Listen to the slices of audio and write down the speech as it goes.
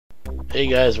Hey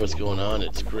guys, what's going on?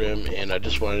 It's Grim, and I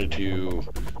just wanted to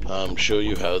show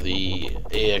you how the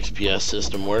APXS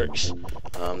system works.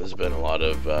 There's been a lot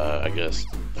of, I guess,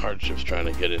 hardships trying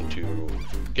to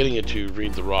getting it to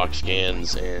read the rock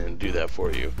scans and do that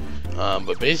for you.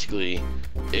 But basically,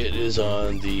 it is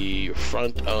on the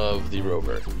front of the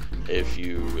rover. If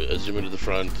you zoom into the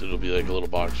front, it'll be like a little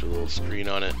box with a little screen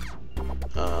on it,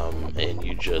 and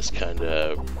you just kind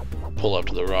of pull up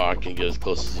to the rock and get as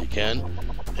close as you can.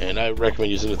 And I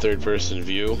recommend using the third person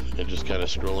view and just kind of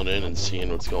scrolling in and seeing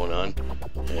what's going on.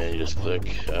 And you just click,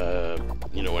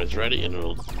 when it's ready, and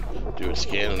it'll do a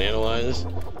scan and analyze.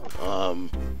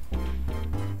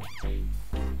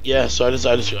 Yeah, so I just,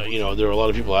 there were a lot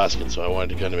of people asking, so I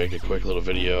wanted to kind of make a quick little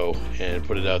video and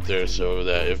put it out there so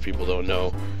that if people don't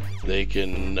know, they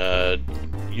can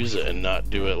use it and not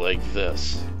do it like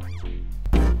this.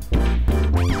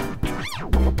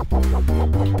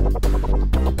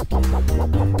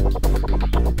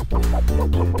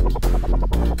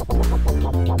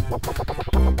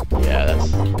 Yeah,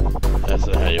 that's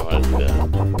not how you want to do that.